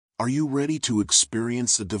Are you ready to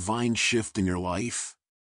experience a divine shift in your life?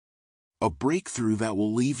 A breakthrough that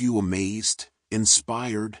will leave you amazed,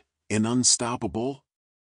 inspired, and unstoppable?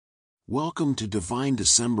 Welcome to Divine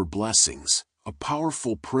December Blessings, a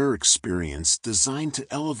powerful prayer experience designed to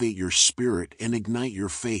elevate your spirit and ignite your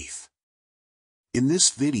faith. In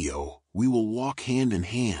this video, we will walk hand in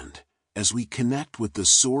hand as we connect with the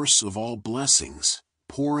source of all blessings,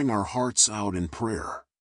 pouring our hearts out in prayer.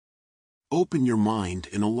 Open your mind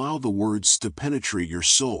and allow the words to penetrate your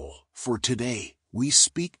soul, for today, we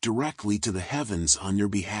speak directly to the heavens on your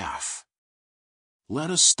behalf. Let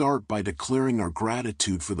us start by declaring our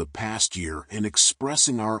gratitude for the past year and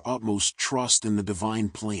expressing our utmost trust in the divine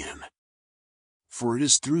plan. For it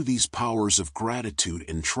is through these powers of gratitude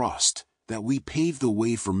and trust that we pave the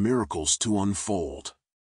way for miracles to unfold.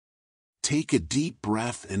 Take a deep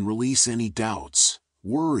breath and release any doubts,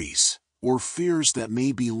 worries, or fears that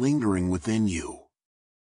may be lingering within you.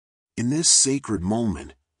 In this sacred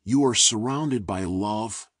moment, you are surrounded by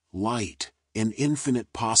love, light, and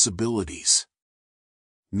infinite possibilities.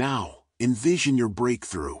 Now, envision your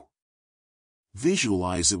breakthrough.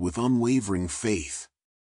 Visualize it with unwavering faith.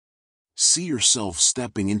 See yourself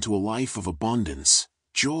stepping into a life of abundance,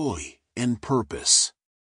 joy, and purpose.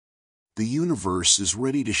 The universe is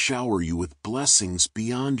ready to shower you with blessings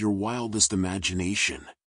beyond your wildest imagination.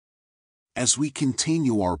 As we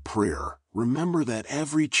continue our prayer, remember that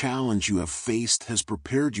every challenge you have faced has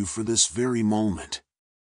prepared you for this very moment.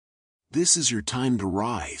 This is your time to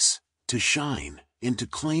rise, to shine, and to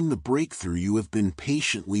claim the breakthrough you have been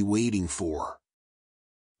patiently waiting for.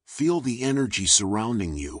 Feel the energy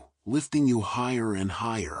surrounding you, lifting you higher and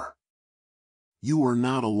higher. You are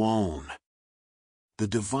not alone. The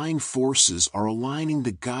divine forces are aligning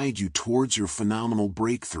to guide you towards your phenomenal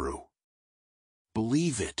breakthrough.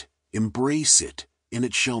 Believe it, embrace it, and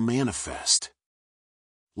it shall manifest.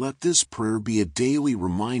 Let this prayer be a daily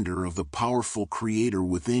reminder of the powerful Creator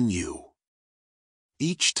within you.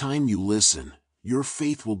 Each time you listen, your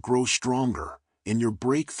faith will grow stronger, and your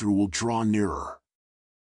breakthrough will draw nearer.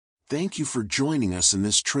 Thank you for joining us in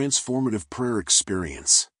this transformative prayer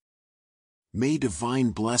experience. May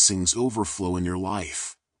divine blessings overflow in your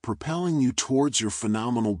life, propelling you towards your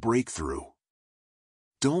phenomenal breakthrough.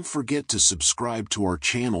 Don't forget to subscribe to our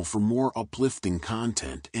channel for more uplifting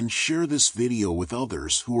content and share this video with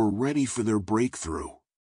others who are ready for their breakthrough.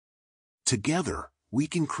 Together, we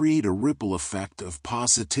can create a ripple effect of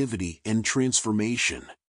positivity and transformation.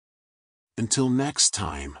 Until next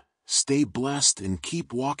time, stay blessed and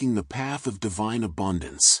keep walking the path of divine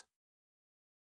abundance.